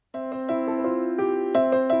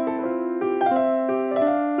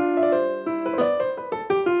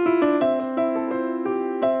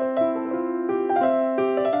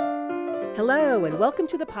welcome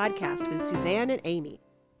to the podcast with Suzanne and Amy,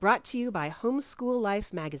 brought to you by Homeschool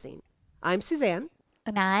Life magazine. I'm Suzanne.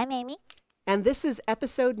 And I'm Amy. And this is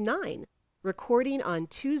episode 9, recording on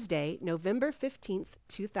Tuesday, November 15th,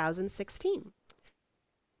 2016.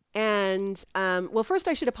 And, well, first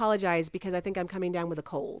I should apologize because I think I'm coming down with a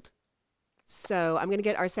cold. So I'm going to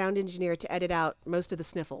get our sound engineer to edit out most of the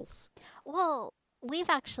sniffles. Well,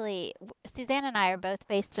 Suzanne and I are both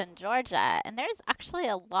based in Georgia, and there's actually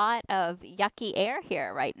a lot of yucky air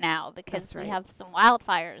here right now because we have some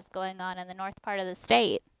wildfires going on in the north part of the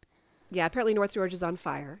state. Yeah, apparently North Georgia's on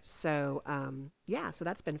fire. So, so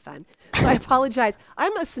that's been fun. So I apologize.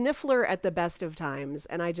 I'm a sniffler at the best of times,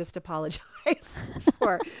 and I just apologize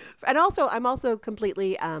and also, I'm also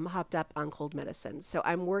completely hopped up on cold medicine. So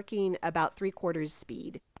I'm working about 3/4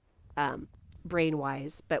 speed,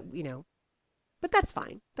 brain-wise, but that's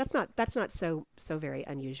fine. That's not so very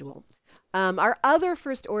unusual. Our other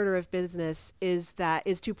first order of business is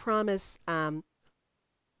to promise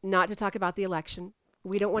not to talk about the election.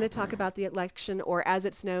 We don't want to talk about the election, or as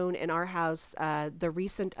it's known in our house, the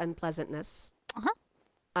recent unpleasantness,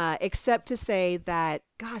 except to say that,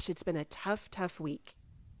 gosh, it's been a tough week.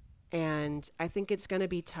 And I think it's going to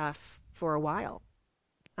be tough for a while.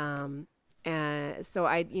 And so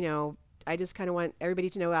I just kind of want everybody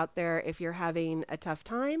to know out there, if you're having a tough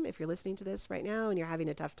time, if you're listening to this right now and you're having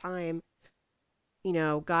a tough time,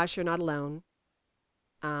 gosh, you're not alone.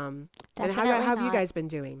 And how have you guys been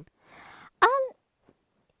doing?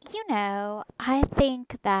 I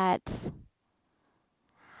think that,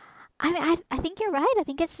 I think you're right. I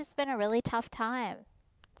think it's just been a really tough time.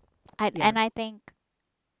 And I think,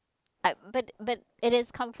 but it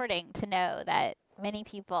is comforting to know that many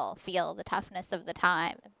people feel the toughness of the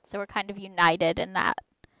time. So we're kind of united in that.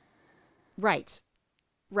 Right.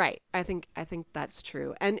 I think that's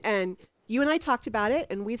true. And you and I talked about it,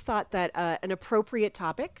 and we thought that an appropriate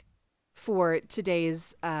topic for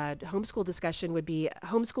today's homeschool discussion would be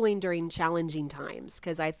homeschooling during challenging times,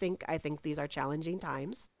 because I think these are challenging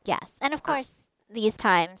times. Yes, and of course these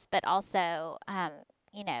times, but also,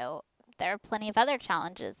 there are plenty of other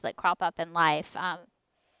challenges that crop up in life.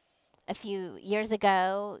 A few years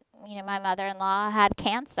ago, my mother-in-law had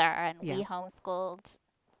cancer, and we homeschooled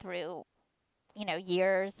through,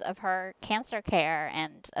 years of her cancer care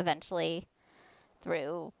and eventually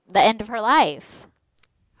through the end of her life.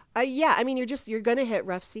 You're going to hit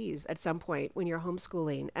rough seas at some point when you're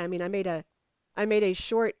homeschooling. I mean, I made a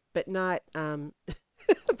short but not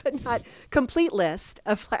complete list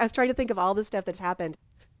of. I was trying to think of all the stuff that's happened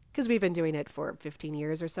because we've been doing it for 15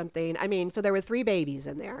 years or something. I mean, so there were 3 babies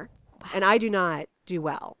in there, and I do not do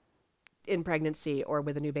well in pregnancy or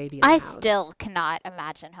with a new baby in the house. I still cannot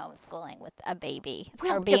imagine homeschooling with a baby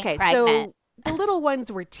or being pregnant. So the little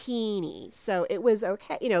ones were teeny, so it was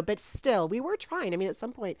okay, but still, we were trying. I mean, at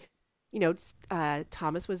some point,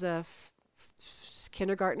 Thomas was a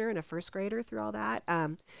kindergartner and a first grader through all that.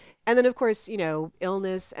 And then, of course,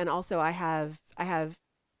 illness. And also I have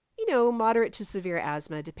moderate to severe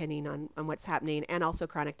asthma, depending on what's happening, and also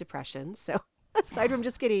chronic depression. So aside from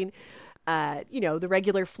just getting, the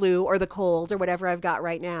regular flu or the cold or whatever I've got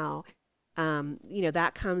right now,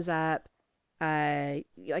 that comes up. Like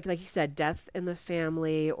you said, death in the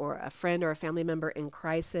family, or a friend or a family member in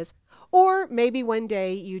crisis, or maybe one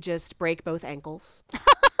day you just break both ankles.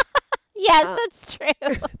 Yes, that's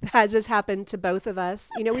true. Has this happened to both of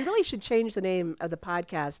us? We really should change the name of the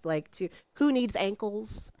podcast, to Who Needs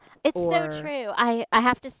Ankles? It's so true. I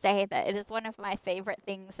have to say that it is one of my favorite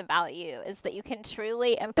things about you is that you can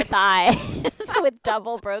truly empathize with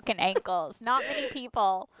double broken ankles. Not many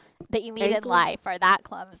people that you meet in life are that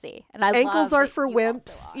clumsy. And ankles are for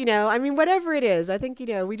wimps, whatever it is. I think,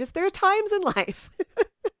 there are times in life.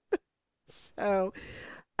 So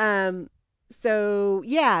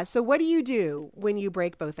what do you do when you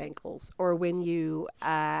break both ankles, or when you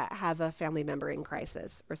have a family member in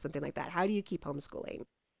crisis or something like that? How do you keep homeschooling?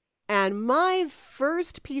 And my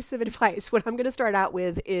first piece of advice, what I'm going to start out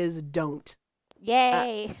with, is don't.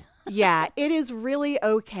 Yay. It is really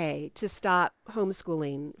okay to stop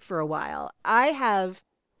homeschooling for a while. I have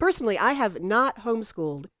not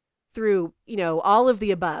homeschooled through, all of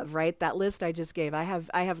the above, right? That list I just gave. I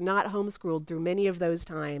have not homeschooled through many of those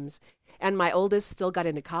times. And my oldest still got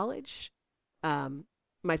into college.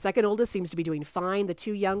 My second oldest seems to be doing fine. The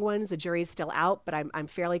 2 young ones, the jury's still out, but I'm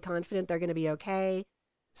fairly confident they're going to be okay.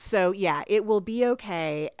 So it will be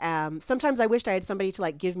okay. Sometimes I wished I had somebody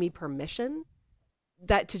to give me permission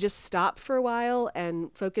to just stop for a while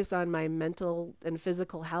and focus on my mental and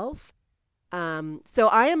physical health. So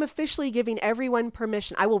I am officially giving everyone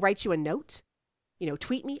permission. I will write you a note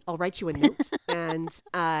tweet me. I'll write you a note. And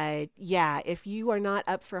yeah, if you are not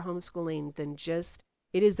up for homeschooling, then just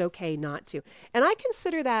it is okay not to. And I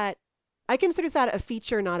consider that a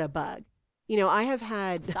feature, not a bug. I have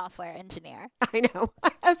had Software engineer. I know.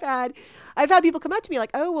 I've had people come up to me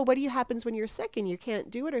like, "Oh, well, what do you happens when you're sick and you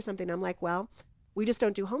can't do it or something?" I'm like, "Well, we just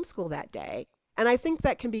don't do homeschool that day." And I think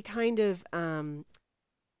that can be kind of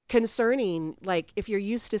concerning, like if you're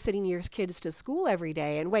used to sending your kids to school every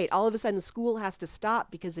day and wait, all of a sudden school has to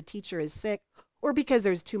stop because the teacher is sick or because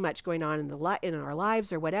there's too much going on in our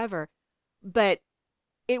lives or whatever. But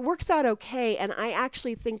it works out okay, and I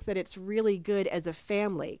actually think that it's really good as a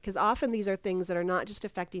family because often these are things that are not just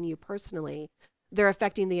affecting you personally, they're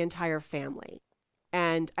affecting the entire family.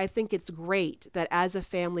 And I think it's great that as a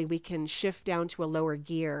family we can shift down to a lower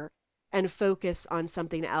gear and focus on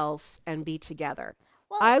something else and be together.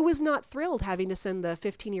 Well, I was not thrilled having to send the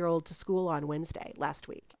 15-year-old to school on Wednesday last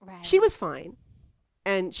week. She right. was fine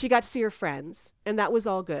and she got to see her friends and that was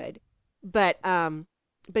all good. But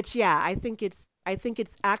yeah, I think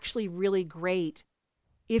it's actually really great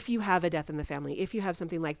if you have a death in the family, if you have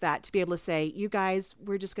something like that, to be able to say, you guys,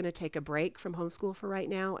 we're just going to take a break from homeschool for right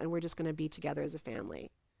now, and we're just going to be together as a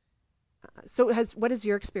family. So what has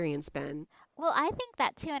your experience been? Well, I think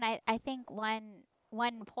that too, and I think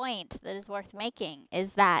one point that is worth making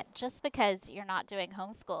is that just because you're not doing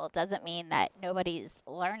homeschool doesn't mean that nobody's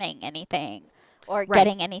learning anything or Right.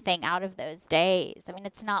 getting anything out of those days. I mean,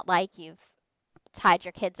 it's not like you've tied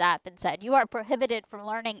your kids up and said, you are prohibited from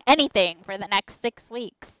learning anything for the next 6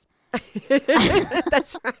 weeks.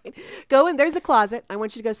 That's right. Go in. There's a closet. I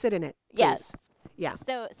want you to go sit in it, Yes. please. Yeah.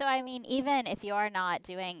 So I mean, even if you're not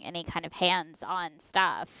doing any kind of hands-on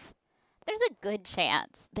stuff, there's a good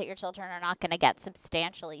chance that your children are not going to get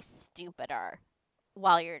substantially stupider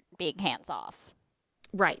while you're being hands-off.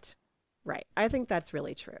 Right. Right. I think that's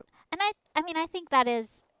really true. And I mean, I think that is,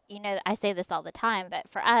 I say this all the time, but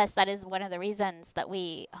for us, that is one of the reasons that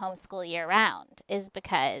we homeschool year round is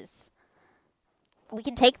because we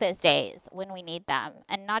can take those days when we need them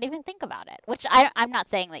and not even think about it. Which I'm not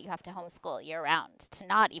saying that you have to homeschool year round to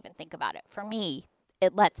not even think about it. For me,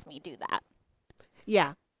 it lets me do that.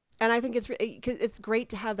 Yeah. And I think it's great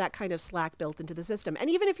to have that kind of slack built into the system. And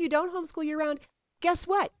even if you don't homeschool year round, guess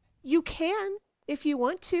what? You can if you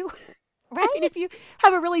want to. I mean, Right? if you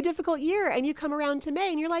have a really difficult year and you come around to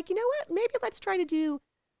May and you're like, you know what? Maybe let's try to do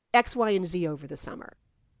X, Y, and Z over the summer.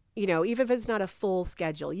 Even if it's not a full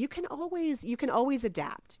schedule, you can always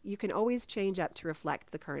adapt. You can always change up to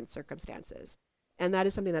reflect the current circumstances. And that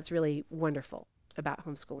is something that's really wonderful about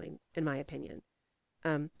homeschooling, in my opinion.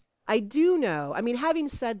 Um, I do know, I mean, having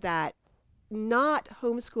said that, not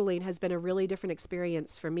homeschooling has been a really different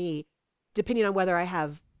experience for me, depending on whether I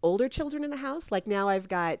have older children in the house. Like now I've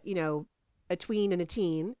got, a tween and a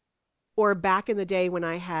teen, or back in the day when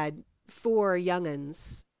I had four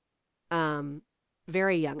young'uns, um,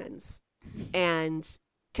 very young'uns. And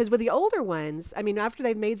because with the older ones, I mean, after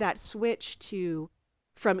they've made that switch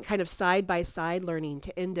from kind of side by side learning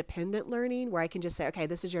to independent learning, where I can just say, okay,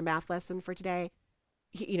 this is your math lesson for today.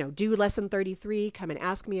 Do lesson 33, come and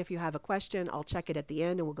ask me if you have a question. I'll check it at the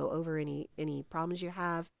end and we'll go over any problems you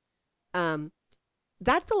have. Um,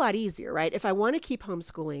 that's a lot easier, right? If I want to keep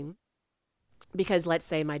homeschooling, because let's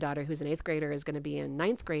say my daughter who's an eighth grader is going to be in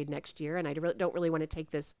ninth grade next year, and I don't really want to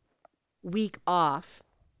take this week off,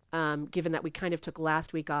 given that we kind of took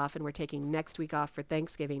last week off and we're taking next week off for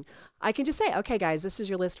Thanksgiving, I can just say, okay, guys, this is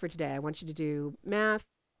your list for today. I want you to do math,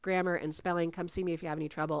 grammar, and spelling. Come see me if you have any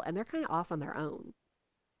trouble. And they're kind of off on their own.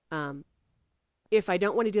 Um, if I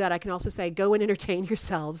don't want to do that, I can also say, go and entertain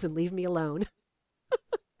yourselves and leave me alone.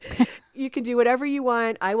 You can do whatever you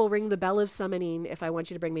want. I will ring the bell of summoning if I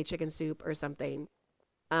want you to bring me chicken soup or something.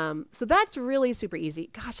 So that's really super easy.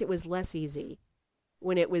 Gosh, it was less easy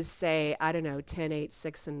when it was, say, I don't know, 10, 8,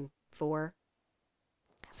 6, and 4,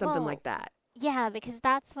 something Well, like that. yeah, because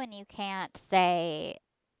that's when you can say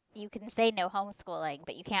no homeschooling,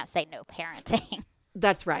 but you can't say no parenting.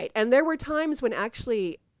 That's right. And there were times when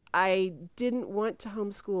actually I didn't want to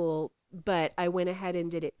homeschool, but I went ahead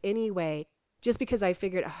and did it anyway, just because I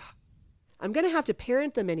figured, I'm going to have to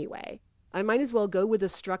parent them anyway. I might as well go with the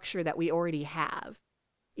structure that we already have,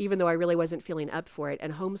 even though I really wasn't feeling up for it,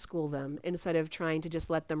 and homeschool them instead of trying to just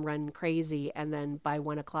let them run crazy. And then by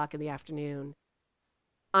 1 o'clock in the afternoon,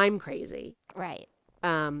 I'm crazy. Right.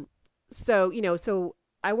 Um, so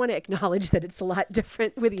I want to acknowledge that it's a lot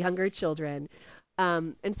different with younger children.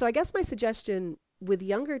 And so I guess my suggestion with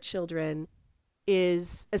younger children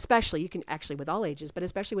is, especially, you can actually with all ages, but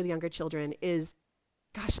especially with younger children, is,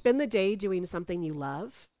 gosh, spend the day doing something you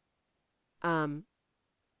love. Um,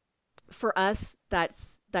 for us,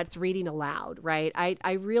 that's reading aloud, right?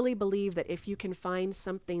 I really believe that if you can find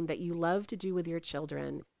something that you love to do with your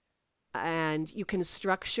children and you can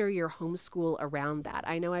structure your homeschool around that.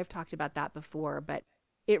 I know I've talked about that before, but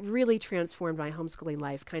it really transformed my homeschooling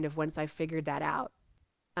life kind of once I figured that out.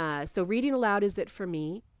 So reading aloud is it for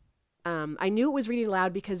me. I knew it was reading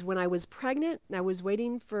aloud because when I was pregnant and I was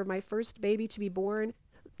waiting for my first baby to be born,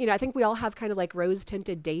 I think we all have kind of like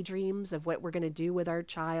rose-tinted daydreams of what we're going to do with our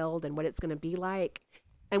child and what it's going to be like.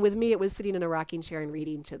 And with me, it was sitting in a rocking chair and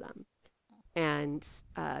reading to them and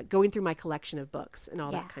going through my collection of books and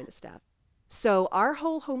all Yeah. that kind of stuff. So our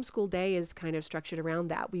whole homeschool day is kind of structured around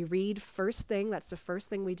that. We read first thing. That's the first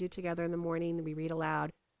thing we do together in the morning. We read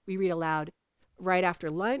aloud. We read aloud right after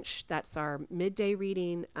lunch. That's our midday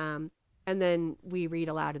reading. And then we read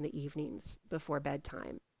aloud in the evenings before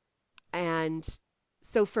bedtime. And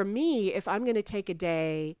so for me, if I'm going to take a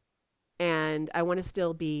day and I want to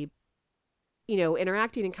still be,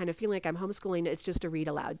 interacting and kind of feeling like I'm homeschooling, it's just a read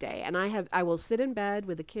aloud day. And I will sit in bed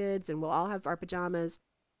with the kids and we'll all have our pajamas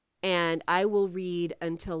and I will read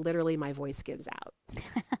until literally my voice gives out.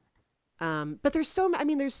 But there's so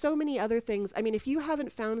many other things. I mean, if you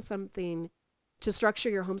haven't found something to structure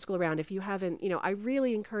your homeschool around, if you haven't, I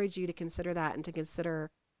really encourage you to consider that and to consider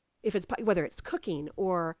whether it's cooking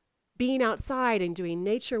or being outside and doing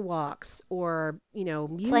nature walks or,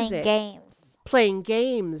 music. Playing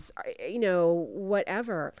games,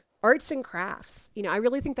 whatever. Arts and crafts. I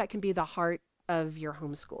really think that can be the heart of your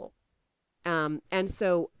homeschool. And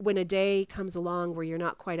so when a day comes along where you're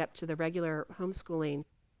not quite up to the regular homeschooling,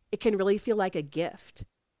 it can really feel like a gift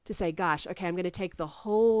to say, gosh, okay, I'm going to take the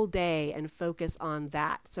whole day and focus on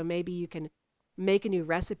that. So maybe you can make a new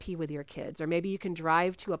recipe with your kids, or maybe you can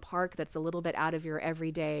drive to a park that's a little bit out of your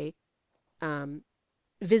everyday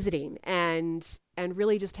visiting and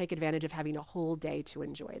really just take advantage of having a whole day to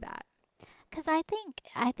enjoy that. Because I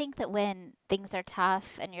think that when things are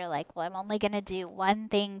tough and you're like, well, I'm only going to do one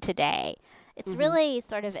thing today, it's really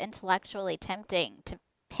sort of intellectually tempting to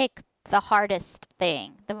pick the hardest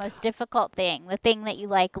thing, the most difficult thing, the thing that you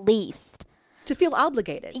like least. To feel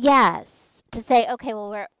obligated. Yes. To say, okay,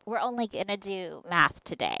 well, we're only going to do math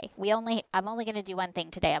today. I'm only going to do one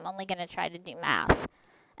thing today. I'm only going to try to do math.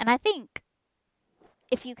 And I think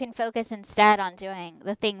if you can focus instead on doing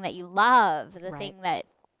the thing that you love, the thing that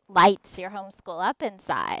lights your homeschool up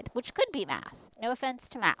inside, which could be math. No offense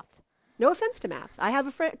to math. No offense to math. I have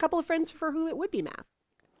a couple of friends for whom it would be math.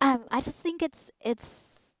 I just think it's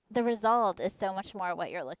the result is so much more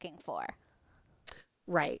what you're looking for.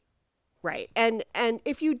 Right. And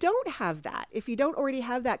if you don't have that, if you don't already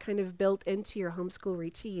have that kind of built into your homeschool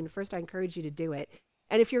routine, first I encourage you to do it.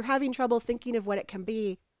 And if you're having trouble thinking of what it can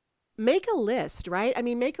be, make a list, right? I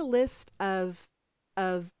mean, make a list of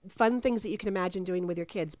fun things that you can imagine doing with your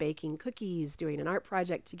kids, baking cookies, doing an art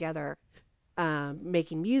project together,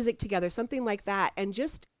 making music together, something like that. And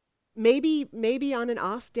just maybe on an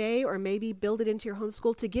off day, or maybe build it into your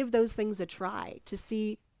homeschool to give those things a try, to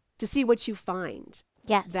see what you find.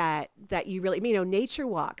 Yes. That you really, nature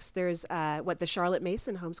walks. There's the Charlotte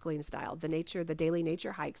Mason homeschooling style, the daily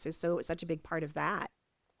nature hikes. There's such a big part of that.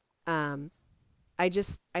 I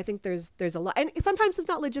think there's a lot, and sometimes it's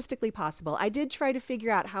not logistically possible. I did try to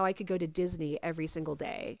figure out how I could go to Disney every single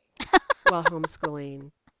day while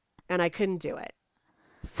homeschooling, and I couldn't do it.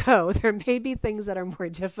 So there may be things that are more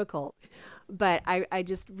difficult, but I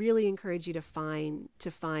just really encourage you to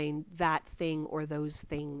find that thing or those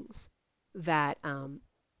things that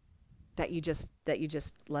you just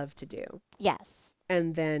love to do. Yes.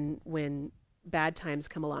 And then when bad times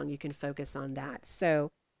come along, you can focus on that.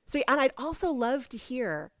 So, and I'd also love to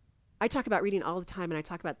hear, I talk about reading all the time, and I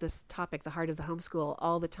talk about this topic, the heart of the homeschool,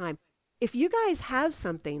 all the time. If you guys have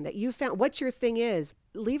something that you found, what your thing is,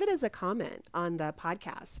 leave it as a comment on the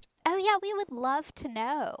podcast. Oh, yeah, we would love to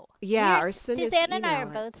know. Yeah, or send us Suzanne and I are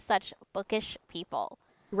email. both such bookish people.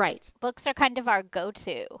 Right. Books are kind of our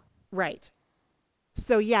go-to. Right.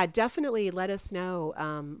 So, yeah, definitely let us know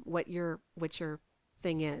what your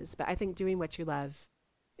thing is. But I think doing what you love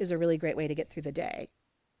is a really great way to get through the day.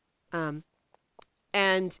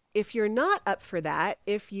 And if you're not up for that,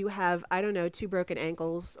 if you have, I don't know, 2 broken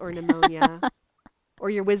ankles or pneumonia, or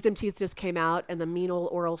your wisdom teeth just came out and the mean old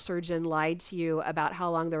oral surgeon lied to you about how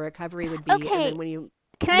long the recovery would be. Okay. And then when you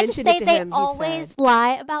Can I just mentioned it say to they him, always he said,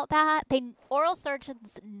 lie about that? Oral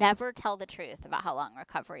surgeons never tell the truth about how long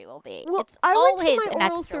recovery will be. well, It's I went always to an my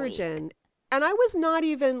oral extra week. surgeon and I was not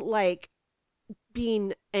even like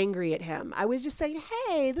being angry at him. I was just saying,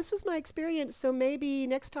 hey, this was my experience. So maybe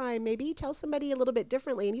next time, maybe tell somebody a little bit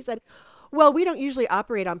differently. And he said, well, we don't usually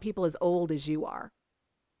operate on people as old as you are.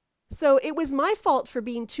 So it was my fault for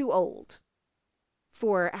being too old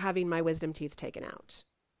for having my wisdom teeth taken out.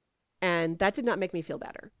 And that did not make me feel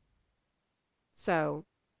better. So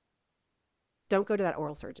don't go to that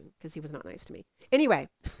oral surgeon because he was not nice to me. Anyway,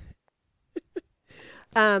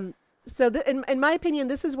 so in my opinion,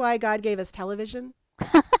 this is why God gave us television.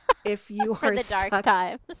 If you For are the dark stuck,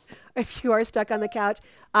 times. if you are stuck on the couch,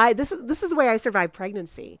 this is the way I survived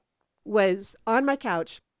pregnancy. Was on my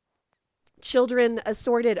couch, children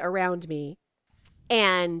assorted around me,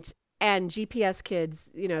 and GPS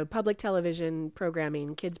kids, public television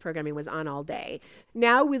programming, kids programming was on all day.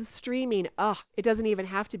 Now with streaming, it doesn't even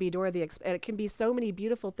have to be Dora the Explorer. It can be so many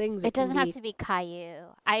beautiful things. It It can doesn't have be to be Caillou.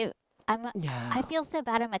 I no. feel so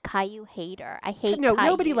bad. I'm a Caillou hater. I hate No,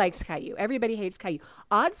 nobody Caillou. likes Caillou. Everybody hates Caillou.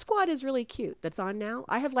 Odd Squad is really cute. That's on now.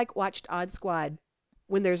 I have watched Odd Squad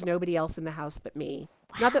when there's nobody else in the house but me.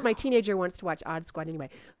 Not that my Wow. teenager wants to watch Odd Squad anyway.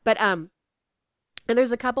 But and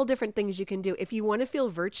there's a couple different things you can do. If you want to feel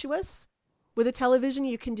virtuous with a television,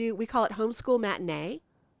 we call it homeschool matinee.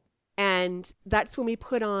 And that's when we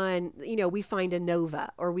put on, we find a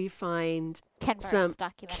Nova or we find Ken Burns some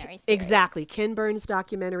documentary exactly series. Ken Burns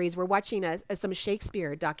documentaries. We're watching some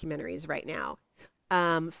Shakespeare documentaries right now.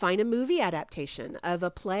 Find a movie adaptation of a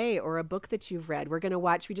play or a book that you've read. We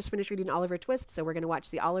just finished reading Oliver Twist, so we're going to watch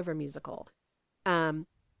the Oliver musical. Um,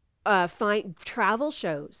 Find travel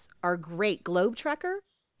shows are great. Globe Trekker.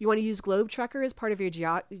 You want to use Globe Trekker as part of your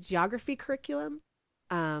geography curriculum.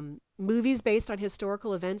 Movies based on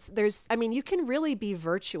historical events. You can really be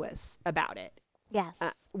virtuous about it, Yes.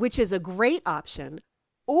 which is a great option.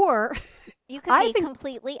 Or You could I be think,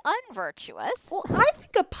 completely unvirtuous. well, I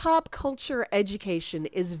think a pop culture education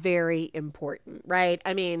is very important, right?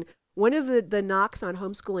 One of the knocks on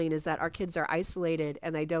homeschooling is that our kids are isolated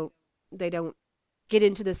and they don't get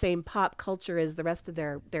into the same pop culture as the rest of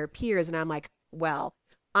their peers. And I'm like, well,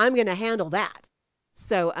 I'm going to handle that.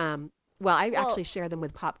 So, I Well, actually share them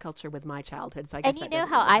with pop culture with my childhood. So I guess and you that know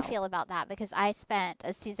doesn't how really I help. feel about that because I spent,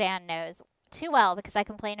 as Suzanne knows too well, because I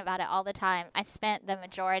complain about it all the time, I spent the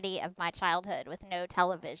majority of my childhood with no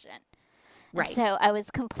television. And Right. so I was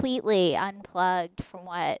completely unplugged from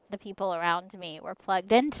what the people around me were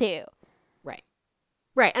plugged into. Right.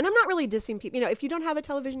 Right. And I'm not really dissing people. If you don't have a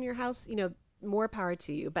television in your house, more power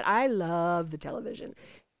to you. But I love the television.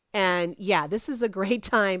 And yeah, this is a great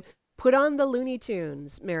time. Put on the Looney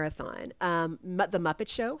Tunes marathon. The Muppet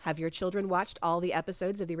Show. Have your children watched all the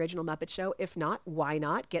episodes of the original Muppet Show? If not, why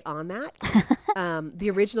not? Get on that. The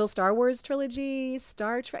original Star Wars trilogy,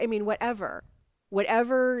 Star Trek. Whatever.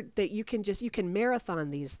 Whatever that you can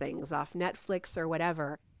marathon these things off Netflix or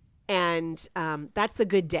whatever. And that's a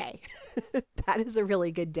good day. That is a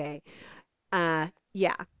really good day.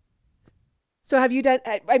 Yeah. So have you done,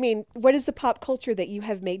 what is the pop culture that you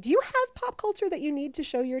have made? Do you have pop culture that you need to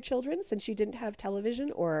show your children since you didn't have television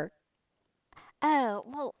or? Oh,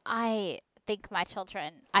 well, I think my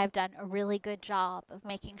children, I've done a really good job of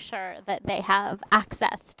making sure that they have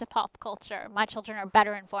access to pop culture. My children are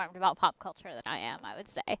better informed about pop culture than I am, I would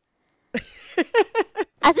say.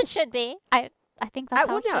 As it should be. I think that's how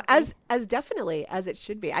Well, it no, should be. as definitely as it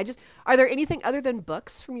should be. Are there anything other than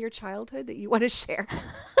books from your childhood that you want to share?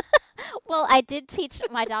 Well, I did teach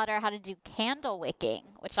my daughter how to do candle wicking,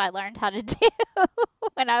 which I learned how to do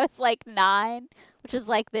when I was like 9, which is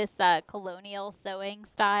like this colonial sewing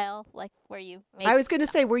style, like where you I make. was going to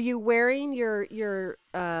say, were you wearing your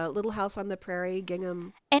Little House on the Prairie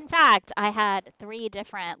gingham? In fact, I had 3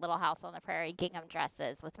 different Little House on the Prairie gingham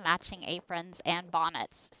dresses with matching aprons and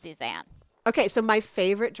bonnets, Suzanne. Okay, so my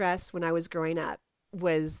favorite dress when I was growing up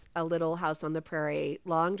was a Little House on the Prairie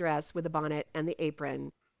long dress with a bonnet and the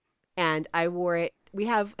apron. And I wore it.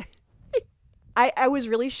 I was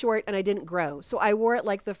really short and I didn't grow. So I wore it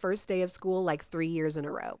like the first day of school, like 3 years in a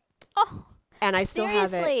row. Oh, And I still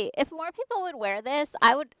have it. seriously, if more people would wear this,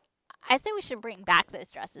 I say we should bring back those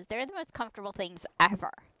dresses. They're the most comfortable things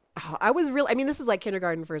ever. Oh, I was really, this is like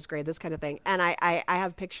kindergarten, first grade, this kind of thing. And I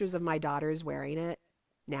have pictures of my daughters wearing it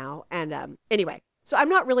now. And anyway, so I'm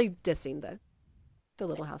not really dissing the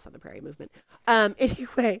Little House on the Prairie movement.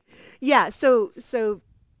 Anyway, yeah. So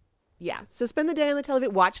spend the day on the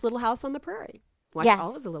television. Watch Little House on the Prairie. Watch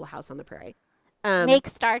all of the Yes. Little House on the Prairie. Um, Make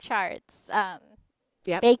star charts.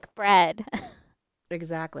 yep, Bake bread.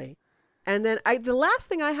 exactly. And then the last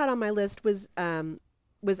thing I had on my list was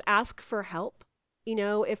ask for help.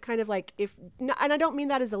 If kind of like if and I don't mean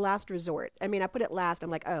that as a last resort. I put it last. I'm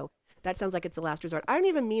like, oh, that sounds like it's a last resort. I don't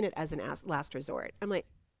even mean it as an last resort. I'm like,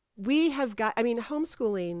 we have got.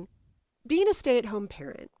 Homeschooling, being a stay-at-home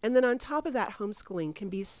parent, and then on top of that, homeschooling can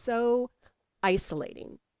be so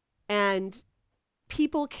isolating. And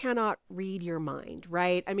people cannot read your mind,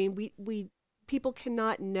 right? I mean, we people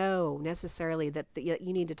cannot know necessarily that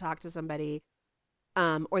you need to talk to somebody,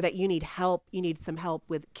 or that you need help. You need some help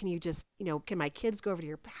with. Can you just, can my kids go over to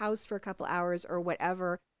your house for a couple hours or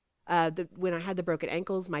whatever? When I had the broken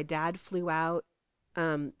ankles, my dad flew out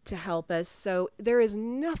to help us. So there is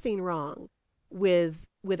nothing wrong with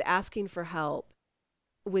asking for help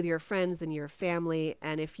with your friends and your family.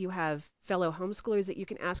 And if you have fellow homeschoolers that you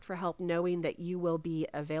can ask for help, knowing that you will be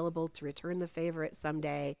available to return the favor at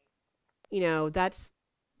someday,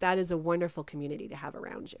 that is a wonderful community to have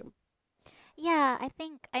around you. Yeah,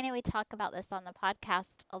 I know we talk about this on the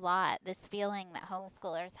podcast a lot, this feeling that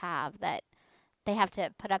homeschoolers have that they have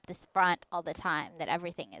to put up this front all the time that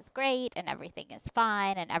everything is great and everything is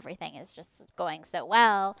fine and everything is just going so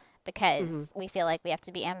well because Hmm. we feel like we have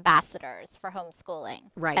to be ambassadors for homeschooling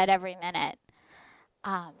at Right. every minute.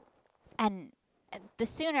 Um, and the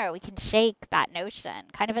sooner we can shake that notion,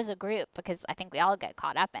 kind of as a group, because I think we all get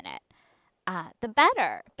caught up in it, the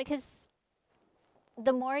better. Because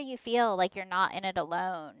the more you feel like you're not in it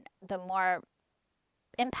alone, the more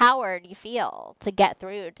empowered you feel to get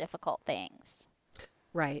through difficult things.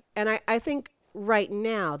 Right. And I think right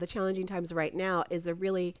now, the challenging times right now is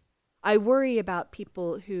I worry about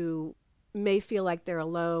people who may feel like they're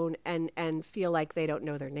alone and feel like they don't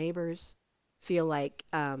know their neighbors, feel like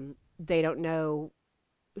they don't know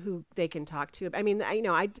who they can talk to. I mean,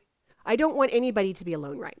 I don't want anybody to be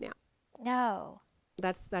alone right now. No.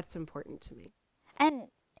 That's important to me. And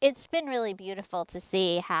it's been really beautiful to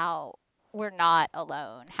see how we're not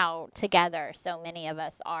alone, how together so many of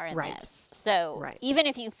us are in Right. this. So Right. even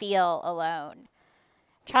if you feel alone,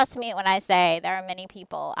 trust me when I say there are many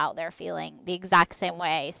people out there feeling the exact same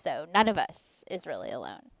way. So none of us is really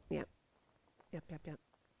alone. Yep. Yep. Yep. Yep.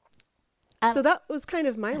 So Um, that was kind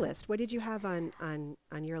of my list. What did you have on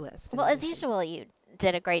your list in well, as addition? usual, you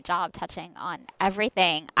did a great job touching on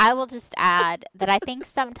everything. I will just add that I think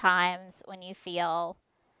sometimes when you feel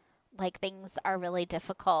like things are really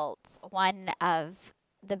difficult, one of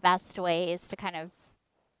the best ways to kind of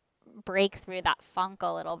break through that funk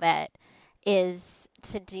a little bit is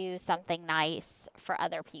to do something nice for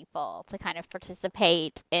other people, to kind of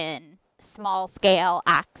participate in small scale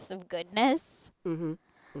acts of goodness. Mm-hmm.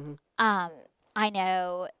 Mm-hmm. Um, I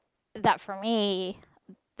know that for me,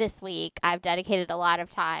 this week, I've dedicated a lot of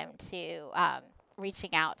time to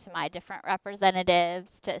reaching out to my different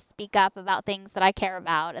representatives to speak up about things that I care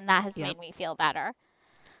about, and that has Yep. made me feel better.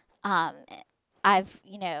 Um, I've,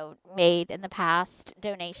 made in the past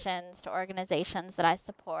donations to organizations that I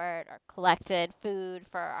support or collected food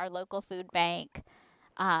for our local food bank.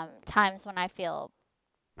 Times when I feel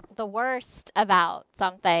the worst about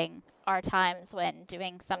something are times when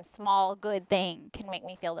doing some small good thing can make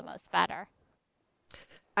me feel the most better.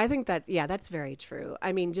 I think that's very true.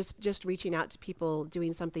 I mean, just reaching out to people,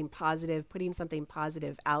 doing something positive, putting something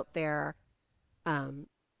positive out there, um,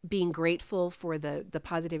 being grateful for the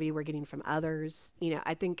positivity we're getting from others.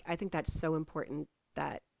 I think that's so important,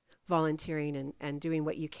 that volunteering and doing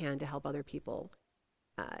what you can to help other people.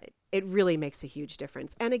 Uh, it really makes a huge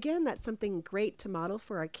difference. And again, that's something great to model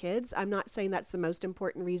for our kids. I'm not saying that's the most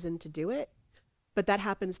important reason to do it, but that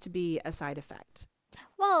happens to be a side effect.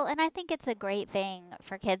 Well, and I think it's a great thing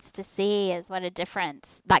for kids to see is what a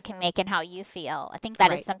difference that can make in how you feel. I think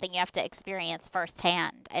that is Right. something you have to experience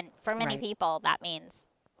firsthand. And for many Right. people, that means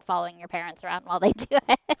following your parents around while they do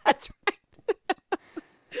it. That's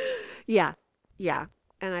Yeah, yeah,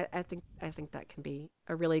 and I think that can be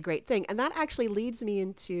a really great thing, and that actually leads me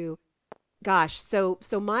into, gosh, so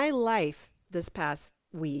my life this past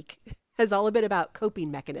week has all been about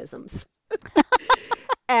coping mechanisms,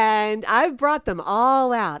 and I've brought them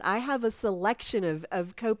all out. I have a selection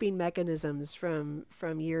of coping mechanisms from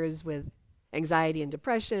years with anxiety and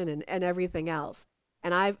depression and everything else,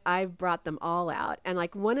 and I've brought them all out, and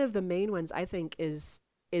like one of the main ones I think is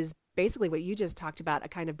basically what you just talked about, a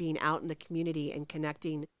kind of being out in the community and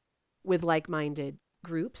connecting with like-minded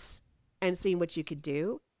groups and seeing what you could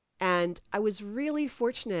do. And I was really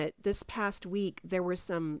fortunate this past week. There were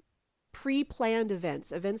some pre-planned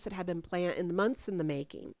events that had been planned in the months in the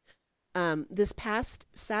making. This past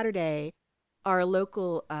Saturday, our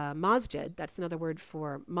local masjid, that's another word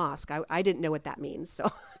for mosque. I didn't know what that means, so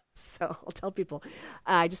so I'll tell people.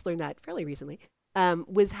 I just learned that fairly recently.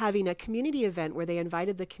 Was having a community event where they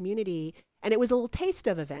invited the community, and it was a little taste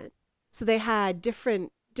of event. So they had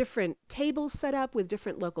different tables set up with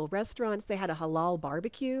different local restaurants. They had a halal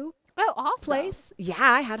barbecue Oh, awesome. place. Yeah,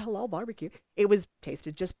 I had halal barbecue. It was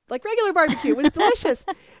tasted just like regular barbecue. It was delicious.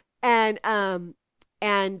 And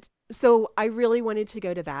so I really wanted to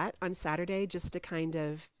go to that on Saturday just to kind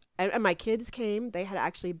of and my kids came. They had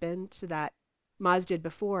actually been to that masjid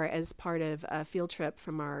before as part of a field trip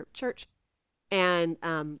from our church. And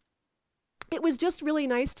it was just really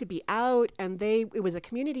nice to be out. And it was a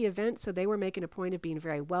community event, so they were making a point of being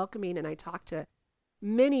very welcoming. And I talked to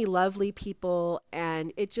many lovely people,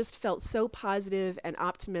 and it just felt so positive and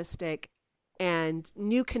optimistic, and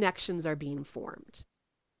new connections are being formed.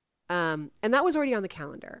 And that was already on the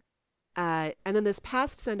calendar. And then this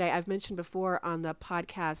past Sunday, I've mentioned before on the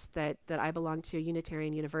podcast that I belong to a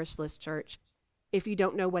Unitarian Universalist church. If you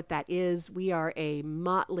don't know what that is, we are a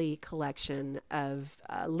motley collection of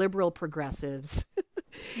liberal progressives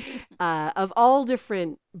of all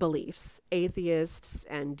different beliefs, atheists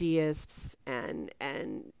and deists and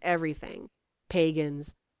everything,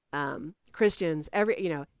 pagans, Christians,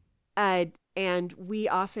 and we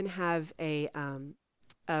often have a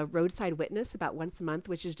roadside witness about once a month,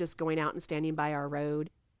 which is just going out and standing by our road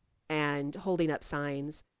and holding up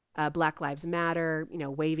signs. Black Lives Matter,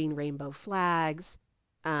 waving rainbow flags,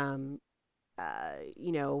 love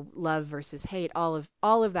versus hate, all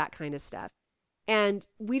of that kind of stuff. And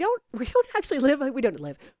we don't actually live.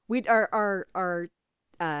 Our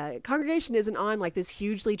congregation isn't on like this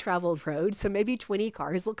hugely traveled road, so maybe 20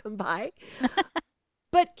 cars will come by.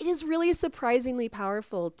 But it is really surprisingly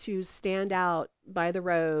powerful to stand out by the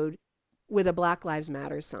road with a Black Lives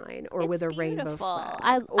Matter sign or with a rainbow flag.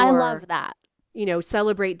 I love that.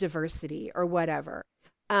 Celebrate diversity or whatever.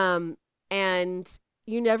 And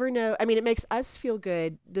you never know. I mean, it makes us feel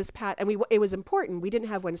good it was important. We didn't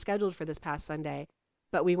have one scheduled for this past Sunday,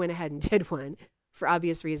 but we went ahead and did one for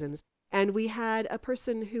obvious reasons. And we had a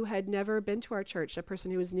person who had never been to our church, a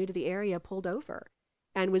person who was new to the area, pulled over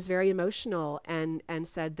and was very emotional and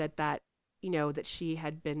said that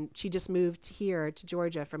she just moved here to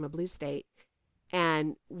Georgia from a blue state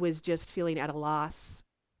and was just feeling at a loss.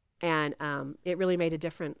 And it really made a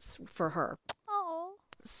difference for her. Oh.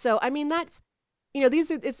 So, I mean, that's,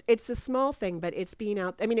 it's a small thing, but it's being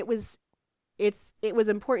out. I mean, it was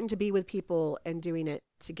important to be with people and doing it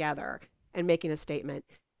together and making a statement.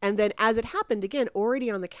 And then as it happened, again,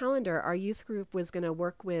 already on the calendar, our youth group was going to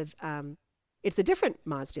work with, it's a different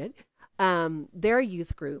masjid, their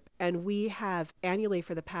youth group. And we have annually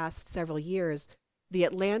for the past several years, the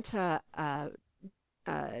Atlanta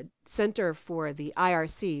Center for the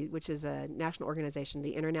IRC, which is a national organization,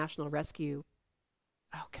 the International Rescue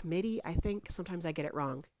Committee, I think. Sometimes I get it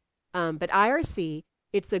wrong. But IRC,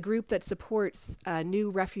 it's a group that supports new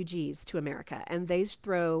refugees to America. And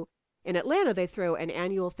in Atlanta, they throw an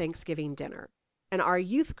annual Thanksgiving dinner. And our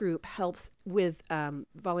youth group helps with,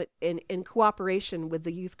 in cooperation with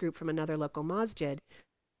the youth group from another local masjid,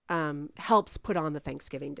 helps put on the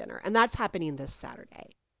Thanksgiving dinner. And that's happening this Saturday.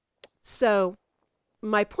 So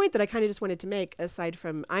my point that I kind of just wanted to make, aside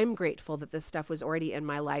from I'm grateful that this stuff was already in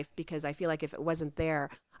my life, because I feel like if it wasn't there,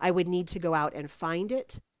 I would need to go out and find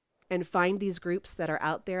it and find these groups that are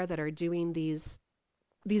out there that are doing these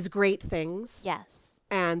great things. Yes.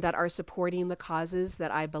 And that are supporting the causes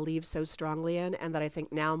that I believe so strongly in, and that I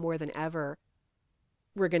think now more than ever,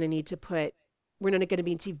 we're going to need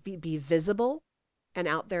to be visible and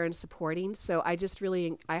out there and supporting. So I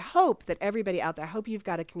hope that everybody out there, I hope you've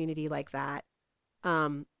got a community like that.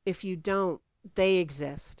 If you don't, they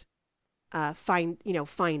exist. Find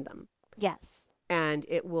them. Yes. And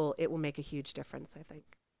it will make a huge difference, I think.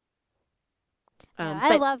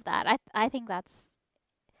 I love that. I think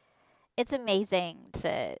it's amazing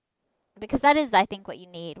because that is, I think, what you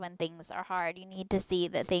need when things are hard. You need to see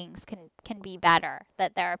that things can be better,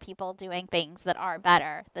 that there are people doing things that are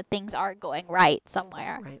better, that things are going right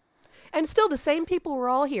somewhere. Right. And still the same people were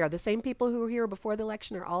all here. The same people who were here before the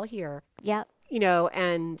election are all here. Yep.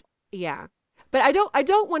 And yeah. But I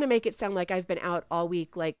don't want to make it sound like I've been out all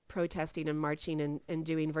week, like protesting and marching and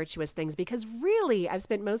doing virtuous things, because really I've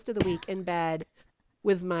spent most of the week in bed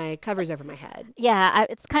with my covers over my head. Yeah,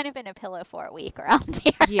 it's kind of been a pillow fort week around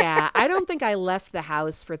here. Yeah, I don't think I left the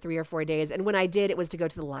house for 3 or 4 days. And when I did, it was to go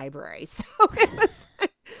to the library. So it was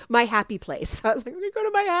my happy place. So I was like, I'm going to go to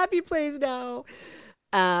my happy place now.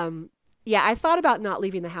 Yeah, I thought about not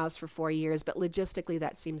leaving the house for 4 years, but logistically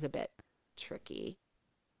that seems a bit tricky.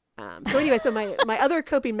 So anyway, so my other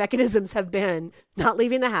coping mechanisms have been not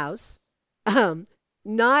leaving the house.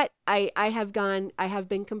 I have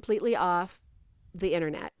been completely off the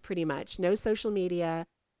internet, pretty much. No social media,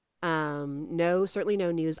 certainly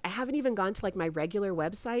no news. I haven't even gone to like my regular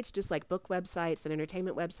websites, just like book websites and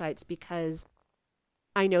entertainment websites, because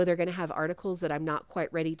I know they're going to have articles that I'm not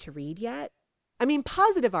quite ready to read yet. I mean,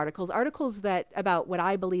 positive articles that about what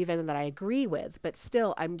I believe in and that I agree with, but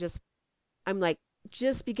still I'm like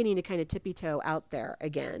just beginning to kind of tippy toe out there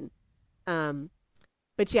again.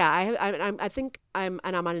 But But yeah, I think I'm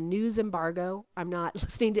on a news embargo. I'm not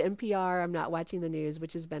listening to NPR. I'm not watching the news,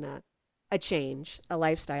 which has been a change, a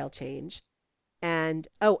lifestyle change. And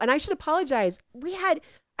and I should apologize. I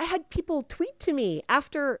had people tweet to me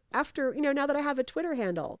after now that I have a Twitter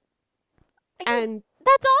handle. And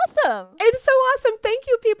that's awesome. It's so awesome. Thank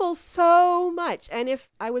you people so much. And if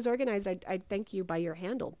I was organized, I'd thank you by your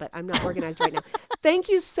handle, but I'm not organized right now. Thank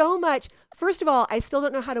you so much. First of all, I still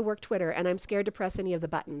don't know how to work Twitter and I'm scared to press any of the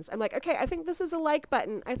buttons. I'm like, okay, I think this is a like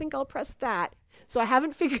button. I think I'll press that. So I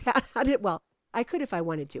haven't figured out how to, well, I could if I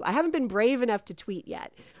wanted to. I haven't been brave enough to tweet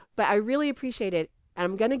yet, but I really appreciate it. And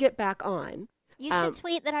I'm going to get back on. You should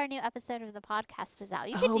tweet that our new episode of the podcast is out.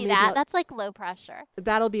 You could do that. That's like low pressure.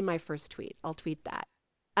 That'll be my first tweet. I'll tweet that.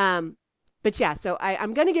 But yeah, so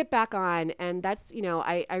I'm going to get back on, and that's,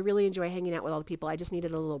 I really enjoy hanging out with all the people. I just needed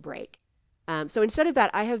a little break. So instead of that,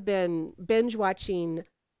 I have been binge watching,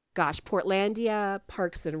 Portlandia,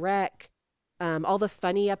 Parks and Rec, all the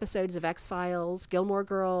funny episodes of X-Files, Gilmore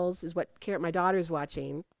Girls is what my daughter's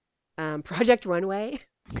watching, Project Runway.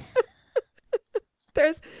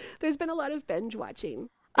 There's been a lot of binge watching.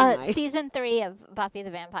 Season 3 of Buffy the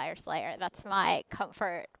Vampire Slayer. That's my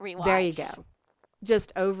comfort rewatch. There you go.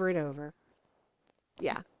 Just over and over.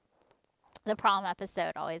 Yeah. The prom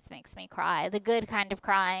episode always makes me cry. The good kind of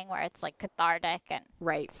crying where it's like cathartic and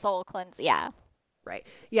soul cleanse. Yeah. Right.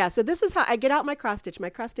 Yeah. So this is how I get out my cross stitch. My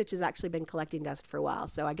cross stitch has actually been collecting dust for a while.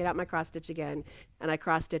 So I get out my cross stitch again and I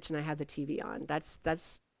cross stitch and I have the TV on. That's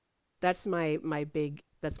my big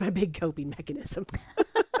coping mechanism.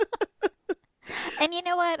 And you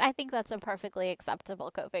know what? I think that's a perfectly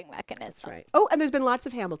acceptable coping mechanism. That's right. Oh, and there's been lots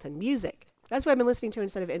of Hamilton music. That's what I've been listening to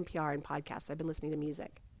instead of NPR and podcasts. I've been listening to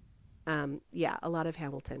music. Yeah, a lot of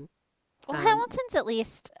Hamilton. Well, Hamilton's at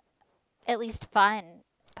least fun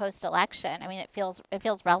post-election. I mean, it feels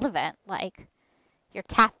relevant. Like you're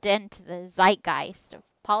tapped into the zeitgeist of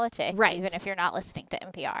politics, right, even if you're not listening to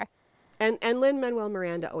NPR. And Lin-Manuel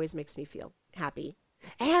Miranda always makes me feel happy.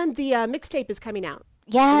 And the mixtape is coming out.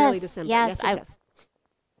 Yes, in early December. Yes.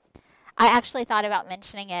 I actually thought about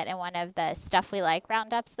mentioning it in one of the Stuff We Like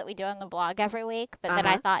roundups that we do on the blog every week, but then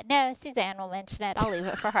I thought, no, Suzanne will mention it. I'll leave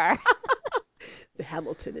it for her. The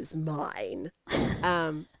Hamilton is mine.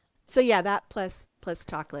 So yeah, that plus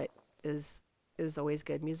chocolate is always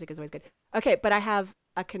good. Music is always good. Okay, but I have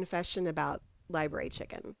a confession about library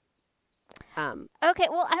chicken. Okay,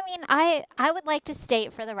 well, I mean, I would like to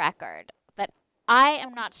state for the record that I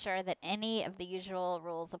am not sure that any of the usual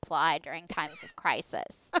rules apply during times of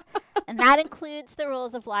crisis. And that includes the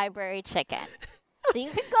rules of library chicken. So you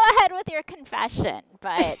can go ahead with your confession,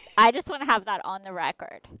 but I just want to have that on the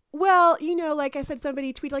record. Well, like I said,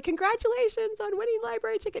 somebody tweeted, like, congratulations on winning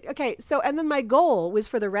library chicken. Okay, so, and then my goal was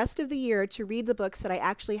for the rest of the year to read the books that I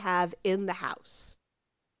actually have in the house.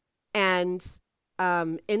 And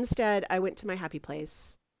instead, I went to my happy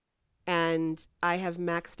place. And I have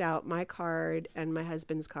maxed out my card and my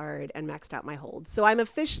husband's card and maxed out my hold. So I'm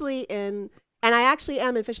officially in, and I actually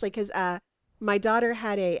am officially, because my daughter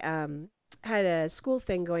had a school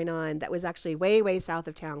thing going on that was actually way, way south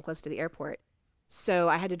of town, close to the airport. So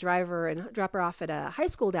I had to drive her and drop her off at a high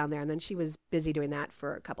school down there. And then she was busy doing that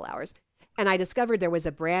for a couple hours. And I discovered there was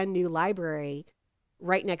a brand new library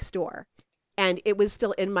right next door. And it was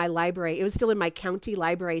still in my library. It was still in my county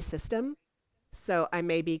library system. So I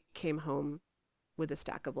maybe came home with a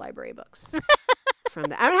stack of library books from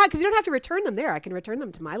that. I don't have, because you don't have to return them there. I can return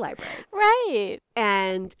them to my library. Right.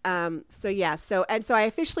 And so I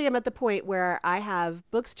officially am at the point where I have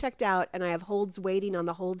books checked out and I have holds waiting on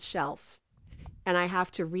the hold shelf. And I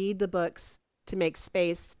have to read the books to make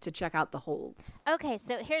space to check out the holds. Okay,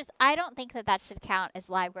 so I don't think that should count as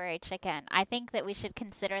library chicken. I think that we should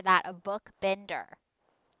consider that a book bender.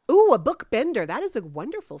 Ooh, a book bender. That is a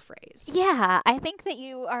wonderful phrase. Yeah, I think that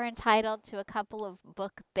you are entitled to a couple of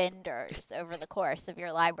book benders over the course of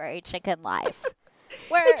your library chicken life.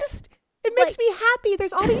 Where it makes me happy.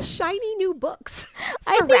 There's all these shiny new books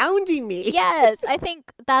surrounding me. Yes, I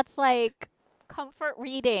think that's like comfort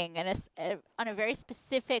reading in on a very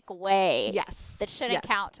specific way. Yes. That shouldn't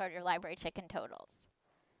count toward your library chicken totals.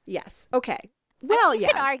 Yes. Okay. Well, you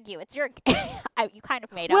can argue. It's your. You kind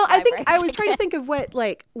of made up. Well, I think I was chicken. trying to think of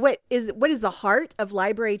what is the heart of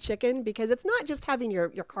library chicken, because it's not just having your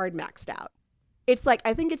card maxed out. It's like,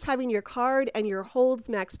 I think it's having your card and your holds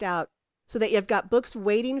maxed out so that you've got books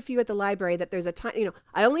waiting for you at the library, that there's a time,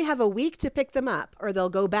 I only have a week to pick them up or they'll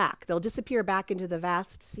go back. They'll disappear back into the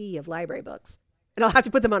vast sea of library books and I'll have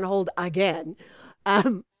to put them on hold again.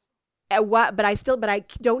 But I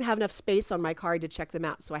don't have enough space on my card to check them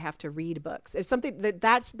out, so I have to read books. It's something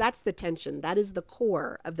that's the tension. That is the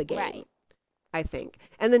core of the game. Right. I think.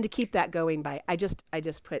 And then to keep that going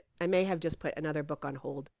I may have just put another book on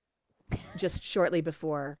hold just shortly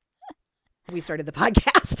before we started the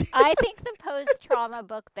podcast. I think the post-trauma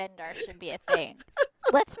book bender should be a thing.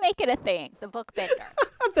 Let's make it a thing. The book bender.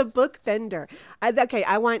 The book bender. Okay,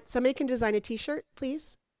 I want somebody can design a T-shirt,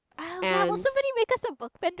 please. Oh, yeah. Will somebody make us a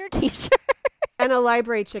book bender T-shirt? And a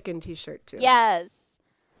library chicken T-shirt too. Yes.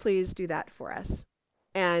 Please do that for us.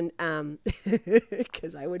 And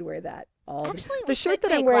because I would wear that all Actually, the shirt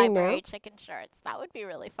that I'm wearing now. Chicken shirts. That would be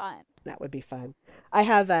really fun. That would be fun. I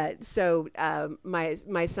have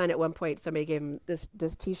my son at one point, somebody gave him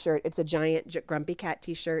this T-shirt. It's a giant grumpy cat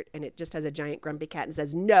T-shirt, and it just has a giant grumpy cat and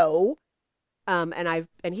says no.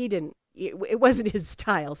 And he didn't. It wasn't his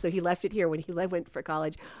style, so he left it here when he went for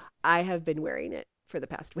college. I have been wearing it for the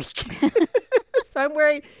past week. So I'm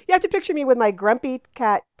wearing. You have to picture me with my grumpy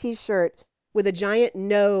cat T-shirt with a giant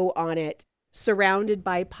no on it, surrounded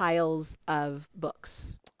by piles of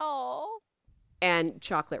books. Oh. And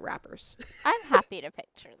chocolate wrappers. I'm happy to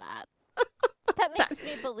picture that. That makes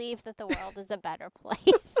me believe that the world is a better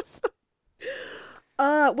place.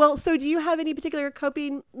 Well, so do you have any particular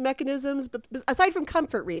coping mechanisms aside from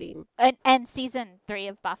comfort reading? And season 3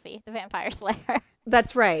 of Buffy the Vampire Slayer.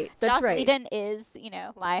 That's right. Joss right. Whedon is,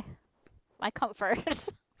 my comfort.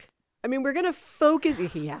 I mean, we're gonna focus.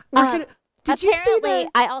 Yeah. Did you see that?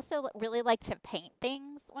 I also really like to paint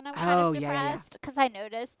things when I'm kind of depressed because I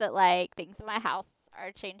notice that things in my house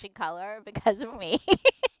are changing color because of me.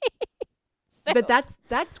 So, but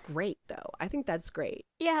that's great though. I think that's great.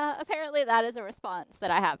 Yeah, apparently that is a response that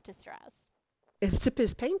I have to stress. Is to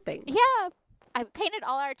just paint things. Yeah. I painted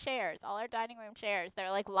all our chairs, all our dining room chairs. They're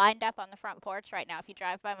lined up on the front porch right now. If you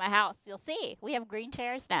drive by my house, you'll see we have green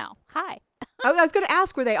chairs now. Hi. I was going to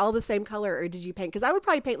ask, were they all the same color or did you paint? Because I would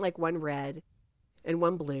probably paint one red and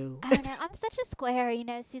one blue. I don't know. I'm such a square,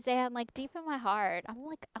 Suzanne. Deep in my heart, I'm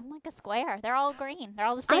like a square. They're all green. They're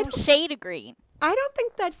all the same shade of green. I don't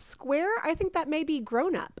think that's square. I think that may be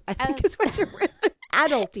grown up. I think it's what you're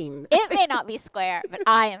adulting. It may not be square, but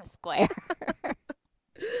I am square.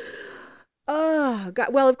 Oh,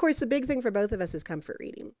 God. Well, of course, the big thing for both of us is comfort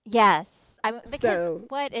reading. Yes.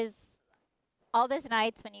 What is all those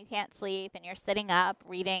nights when you can't sleep and you're sitting up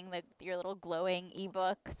reading your little glowing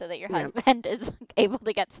ebook so that your husband is able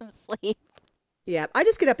to get some sleep. Yeah. I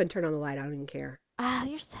just get up and turn on the light. I don't even care. Oh,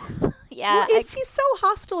 you're so... Yeah. Well, he's so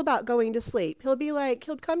hostile about going to sleep. He'll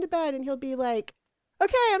come to bed and he'll be like,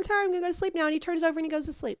 okay, I'm tired. I'm going to go to sleep now. And he turns over and he goes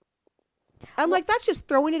to sleep. I'm like, that's just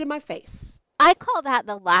throwing it in my face. I call that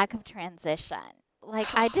the lack of transition.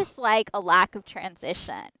 I dislike a lack of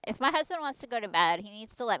transition. If my husband wants to go to bed, he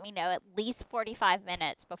needs to let me know at least 45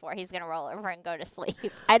 minutes before he's going to roll over and go to sleep.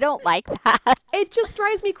 I don't like that. It just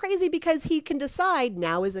drives me crazy because he can decide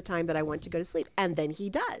now is the time that I want to go to sleep. And then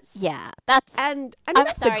he does. Yeah. That's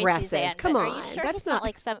aggressive. Suzanne, come on. Are you sure that's not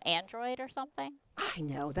some android or something? I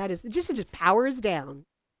know. That is it just powers down.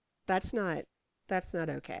 That's not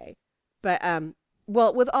okay. But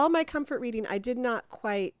well, with all my comfort reading, I did not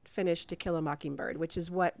quite finish To Kill a Mockingbird, which is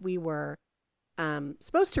what we were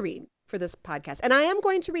supposed to read for this podcast. And I am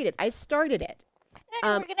going to read it. I started it.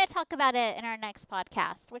 No, we're going to talk about it in our next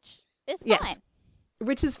podcast, which is fine. Yes,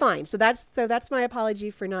 which is fine. So that's my apology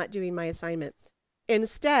for not doing my assignment.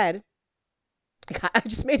 Instead, I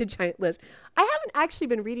just made a giant list. I haven't actually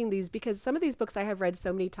been reading these because some of these books I have read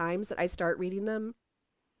so many times that I start reading them.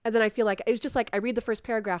 And then I feel like, it was just I read the first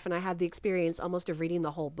paragraph and I have the experience almost of reading the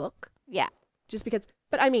whole book. Yeah. Just because,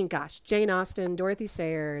 but I mean, gosh, Jane Austen, Dorothy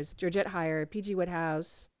Sayers, Georgette Heyer, P.G.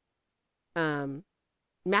 Wodehouse, Map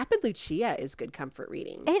and Lucia is good comfort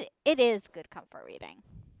reading. It is good comfort reading.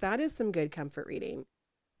 That is some good comfort reading.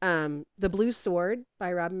 The Blue Sword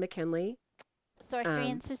by Robin McKinley. Sorcery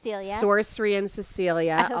and Cecilia. Sorcery and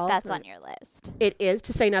Cecilia. I hope that's on your list. It is,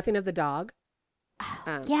 to say nothing of the dog.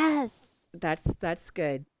 Yes. That's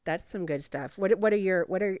good. That's some good stuff. What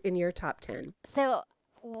are in your top 10? So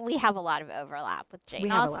we have a lot of overlap with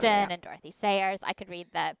Jane Austen and Dorothy Sayers. I could read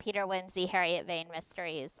the Peter Wimsey, Harriet Vane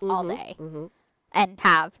mysteries all day and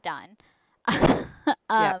have done.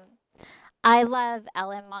 I love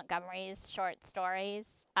Ellen Montgomery's short stories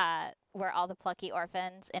where all the plucky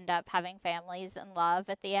orphans end up having families and love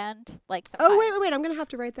at the end. Oh, wait. I'm going to have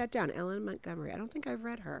to write that down. Ellen Montgomery. I don't think I've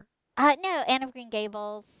read her. No, Anne of Green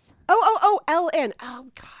Gables. Oh, Ellen. Oh,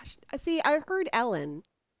 gosh. See, I heard Ellen.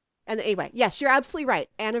 And anyway, yes, you're absolutely right.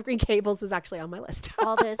 Anne of Green Gables was actually on my list.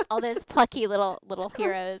 all those plucky little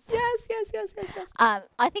heroes. Yes.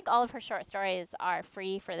 I think all of her short stories are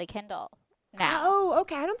free for the Kindle now. Oh,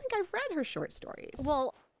 okay. I don't think I've read her short stories.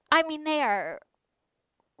 Well, I mean, they are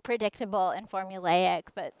predictable and formulaic,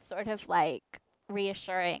 but sort of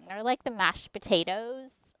reassuring. They're like the mashed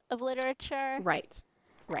potatoes of literature. Right.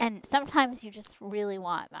 Right. And sometimes you just really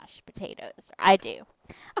want mashed potatoes. I do.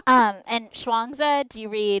 And Shuangzi, do you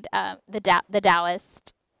read the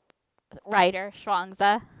Taoist writer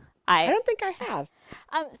Shuangzi? I I don't think I have.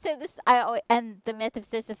 so this I always, and The Myth of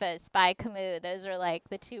Sisyphus by Camus. Those are like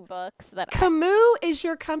the two books that Camus is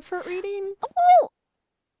your comfort reading? Oh,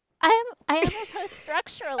 I am a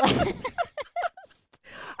post-structuralist.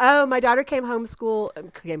 Oh, my daughter came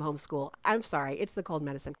homeschool. I'm sorry, it's the cold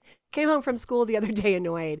medicine. Came home from school the other day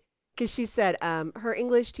annoyed because she said her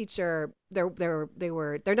English teacher they're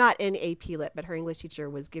not in AP Lit, but her English teacher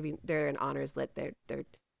was they're in honors lit.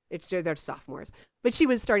 They're sophomores. But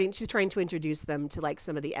she's trying to introduce them to like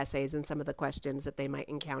some of the essays and some of the questions that they might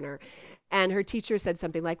encounter. And her teacher said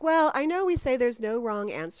something like, "Well, I know we say there's no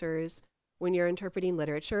wrong answers when you're interpreting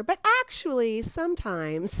literature, but actually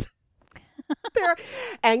sometimes there."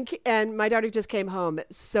 And my daughter just came home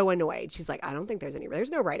so annoyed. She's like, "I don't think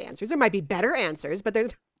there's no right answers. There might be better answers, but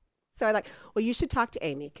there's." So I'm like, "Well, you should talk to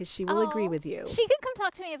Amy because she will agree with you." She can come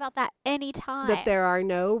talk to me about that anytime. That there are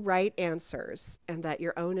no right answers and that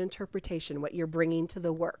your own interpretation, what you're bringing to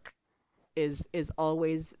the work, is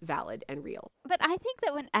always valid and real. But I think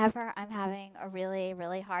that whenever I'm having a really,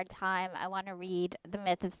 really hard time, I want to read The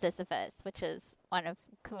Myth of Sisyphus, which is one of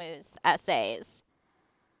Camus' essays.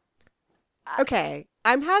 Okay,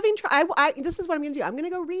 I'm having this is what I'm going to do. I'm going to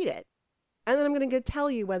go read it. And then I'm going to tell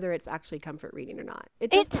you whether it's actually comfort reading or not.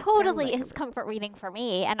 It totally is comfort reading for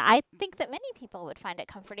me, and I think that many people would find it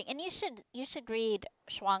comforting. And you should read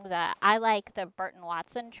Shuangzi. I like the Burton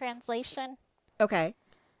Watson translation. Okay.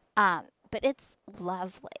 But it's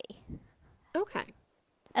lovely. Okay.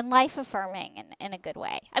 And life affirming in a good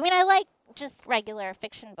way. I mean, I like just regular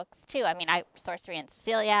fiction books too. I mean, Sorcery and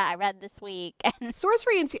Cecilia I read this week.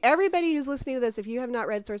 Sorcery and everybody who's listening to this, if you have not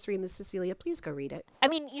read Sorcery and Cecilia, please go read it. I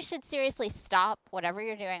mean, you should seriously stop whatever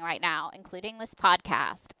you're doing right now, including this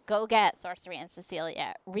podcast. Go get Sorcery and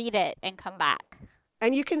Cecilia, read it, and come back.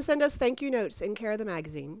 And you can send us thank you notes in care of the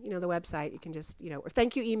magazine, the website. You can just, or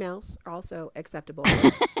thank you emails are also acceptable.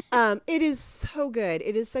 It is so good.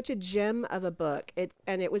 It is such a gem of a book.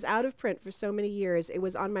 And it was out of print for so many years. It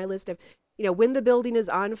was on my list of, when the building is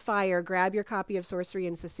on fire, grab your copy of Sorcery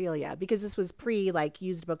and Cecilia, because this was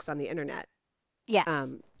used books on the internet. Yes.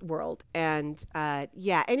 World. And and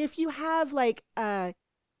if you have like a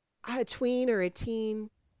tween or a teen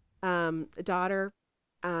daughter,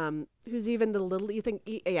 who's even the little, you think,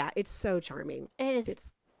 it's so charming.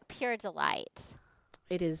 It's pure delight.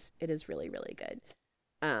 It is really, really good.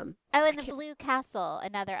 And the Blue Castle,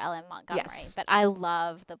 another Ellen Montgomery. Yes. But I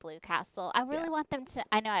love the Blue Castle. I really want them to,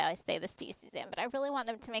 I know I always say this to you, Suzanne, but I really want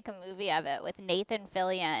them to make a movie of it with Nathan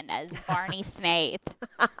Fillion as Barney Snape.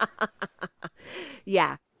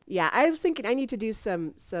 Yeah. I was thinking I need to do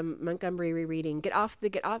some Montgomery rereading. Get off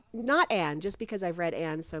not Anne, just because I've read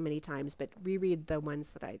Anne so many times, but reread the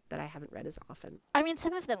ones that I haven't read as often. I mean,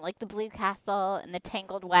 some of them, like the Blue Castle and the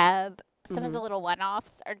Tangled Web, some of the little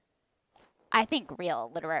one-offs are, I think,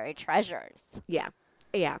 real literary treasures. Yeah.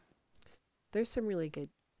 There's some really good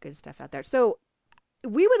stuff out there. So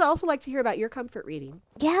we would also like to hear about your comfort reading.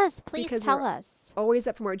 Yes, please tell us. Always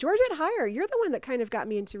up for more. Georgette Heyer, you're the one that kind of got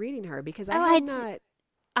me into reading her because I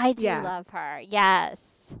do love her.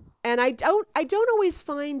 Yes. And I don't always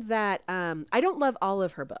find that I don't love all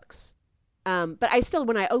of her books. But I still,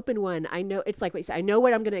 when I open one, I know it's like what you said, I know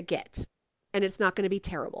what I'm going to get, and it's not going to be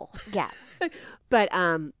terrible. Yes.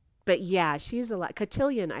 But yeah, she's a lot.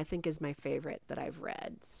 Cotillion, I think, is my favorite that I've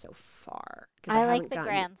read so far. I like the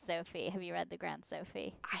Grand Sophie. Have you read the Grand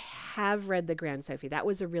Sophie? I have read the Grand Sophie. That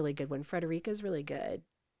was a really good one. Frederica's really good.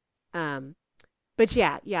 But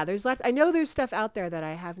yeah, there's lots. I know there's stuff out there that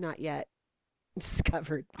I have not yet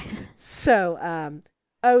discovered. So,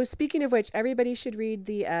 speaking of which, everybody should read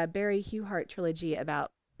the Barry Hewhart trilogy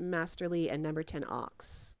about Masterly and Number 10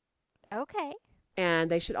 Ox. Okay.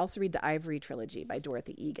 And they should also read the Ivory trilogy by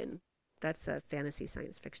Dorothy Egan. That's a fantasy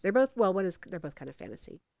science fiction. They're both they're both kind of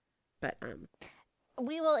fantasy. But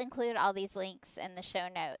we will include all these links in the show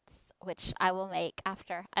notes, which I will make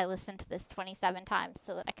after I listen to this 27 times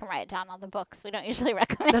so that I can write down all the books. We don't usually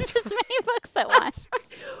recommend as many books at once. Right.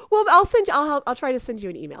 Well, I'll try to send you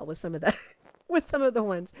an email with some of the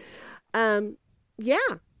ones. Yeah.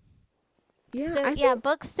 So,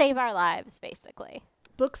 books save our lives, basically.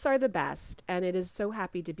 Books are the best, and it is so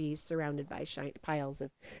happy to be surrounded by piles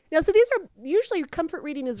of. So these are usually comfort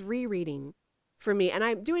reading is rereading for me, and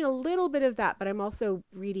I'm doing a little bit of that, but I'm also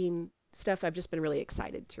reading stuff I've just been really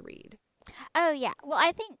excited to read. Oh yeah, well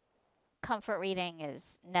I think comfort reading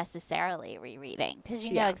is necessarily rereading because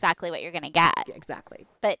you know exactly what you're going to get. Yeah, exactly.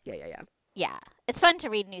 But yeah. Yeah. It's fun to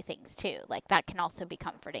read new things too. Like that can also be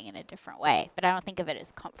comforting in a different way, but I don't think of it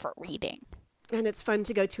as comfort reading. And it's fun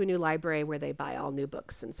to go to a new library where they buy all new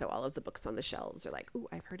books. And so all of the books on the shelves are like, ooh,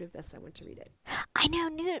 I've heard of this. I want to read it. I know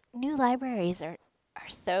new libraries are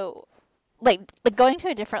so like going to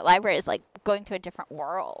a different library is like going to a different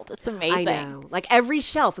world. It's amazing. I know. Like every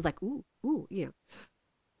shelf is like, ooh,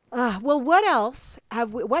 well, what else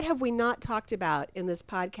what have we not talked about in this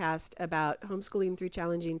podcast about homeschooling through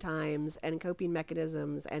challenging times and coping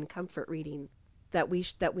mechanisms and comfort reading that we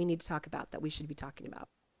need to talk about, that we should be talking about?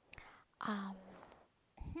 Um,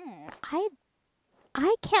 I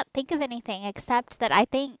can't think of anything except that I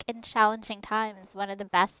think in challenging times, one of the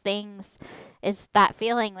best things is that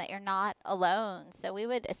feeling that you're not alone. So we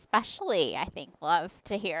would especially, I think, love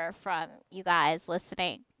to hear from you guys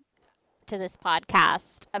listening to this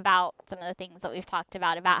podcast about some of the things that we've talked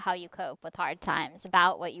about how you cope with hard times,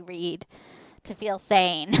 about what you read to feel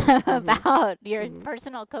sane, about your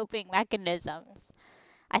personal coping mechanisms.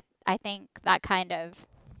 I think that kind of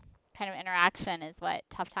interaction is what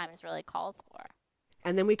Tough Times really calls for.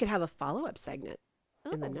 And then we could have a follow-up segment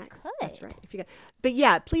Ooh, in the next. could. That's right. But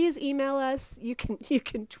yeah, please email us. You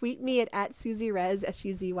can tweet me at SuzyRez,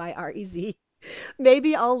 SuzyRez.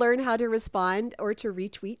 Maybe I'll learn how to respond or to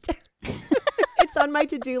retweet. It's on my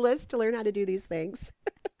to-do list to learn how to do these things.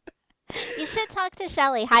 You should talk to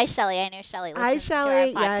Shelly. Hi, Shelly. I know Shelly listens Hi,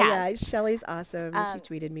 Shelly. to our podcast. Yeah. Shelly's awesome. She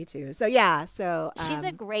tweeted me too. So yeah. She's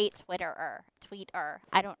a great tweeter.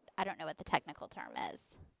 I don't know what the technical term is.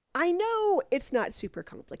 I know it's not super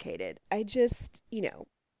complicated. I just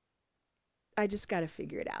got to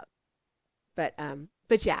figure it out. But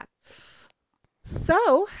yeah.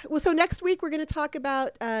 So next week we're going to talk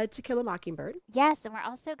about To Kill a Mockingbird. Yes, and we're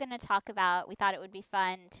also going to talk about, we thought it would be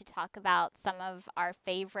fun to talk about some of our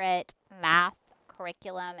favorite math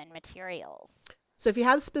curriculum and materials. So if you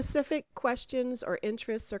have specific questions or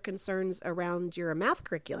interests or concerns around your math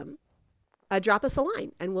curriculum, drop us a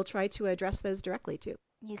line and we'll try to address those directly too.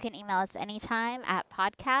 You can email us anytime at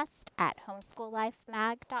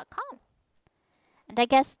podcast@homeschoollifemag.com. And I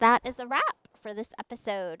guess that is a wrap for this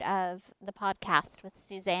episode of the podcast with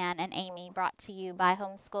Suzanne and Amy, brought to you by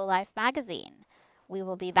Homeschool Life magazine. We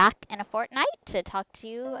will be back in a fortnight to talk to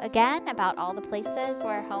you again about all the places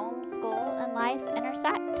where home, school, and life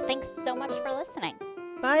intersect. Thanks so much for listening.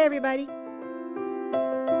 Bye, everybody.